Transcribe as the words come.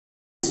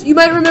guys, you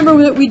might remember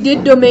that we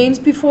did domains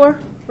before,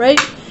 right?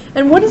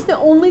 And what is the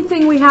only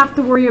thing we have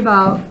to worry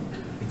about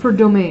for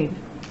domain?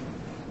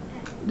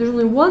 There's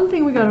only one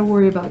thing we got to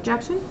worry about.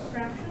 Jackson?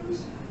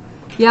 Fractions.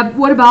 Yeah,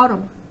 what about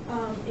them?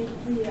 If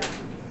the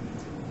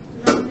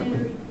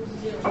denominator equals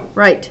 0.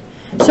 Right.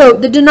 So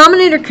the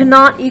denominator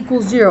cannot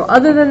equal 0.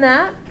 Other than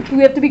that, do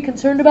we have to be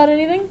concerned about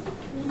anything?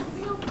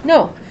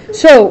 No.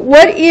 So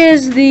what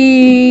is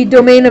the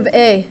domain of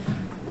A?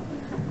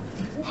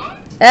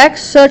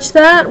 X such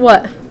that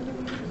what?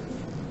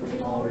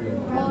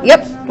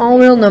 Yep, all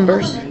real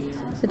numbers.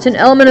 It's an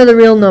element of the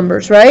real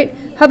numbers, right?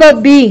 How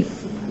about B?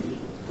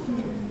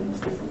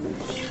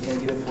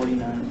 Negative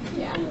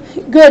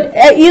 49. Good.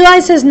 Eli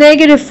says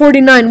negative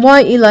 49.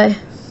 Why, Eli?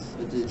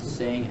 It's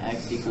saying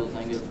x equals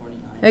negative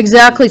 49.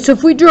 Exactly. So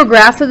if we drew a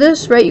graph of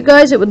this, right, you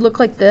guys, it would look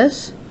like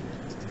this.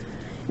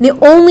 And the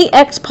only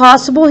x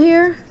possible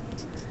here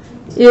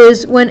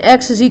is when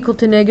x is equal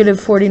to negative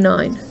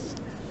 49.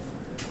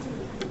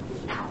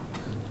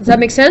 Does that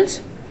make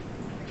sense?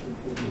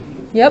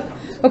 Yep.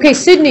 Okay,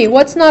 Sydney,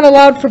 what's not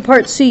allowed for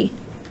part C?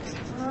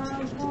 Well,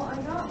 I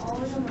got all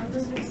the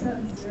numbers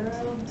except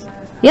 0,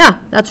 but...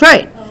 Yeah, that's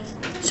right.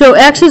 So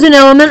x is an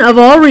element of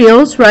all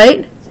reals,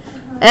 right?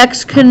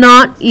 X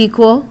cannot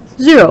equal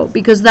 0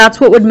 because that's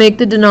what would make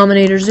the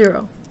denominator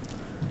 0.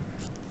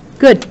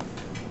 Good.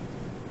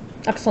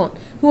 Excellent.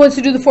 Who wants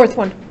to do the fourth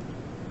one?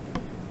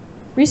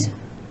 Reese?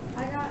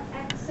 I got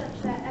x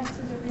such that x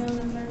is a real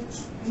number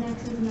and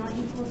x is not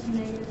equal to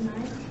negative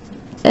 9.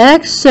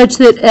 X such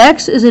that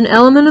x is an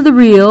element of the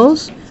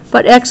reals,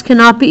 but x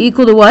cannot be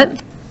equal to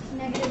what?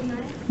 Negative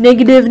 9.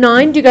 Negative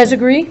 9. Do you guys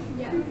agree?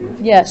 Yeah.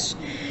 Yes.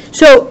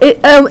 So,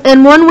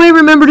 and one way,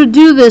 remember, to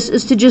do this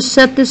is to just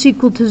set this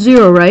equal to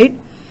 0, right?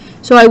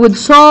 So I would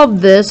solve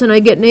this, and I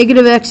get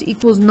negative x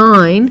equals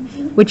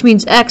 9, which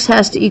means x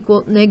has to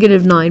equal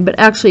negative 9, but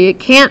actually it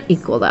can't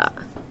equal that.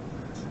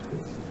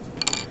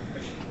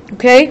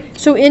 Okay?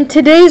 So in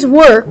today's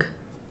work,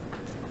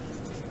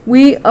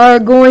 we are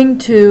going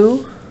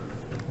to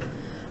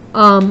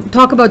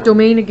talk about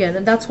domain again,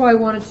 and that's why I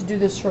wanted to do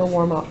this for a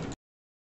warm-up.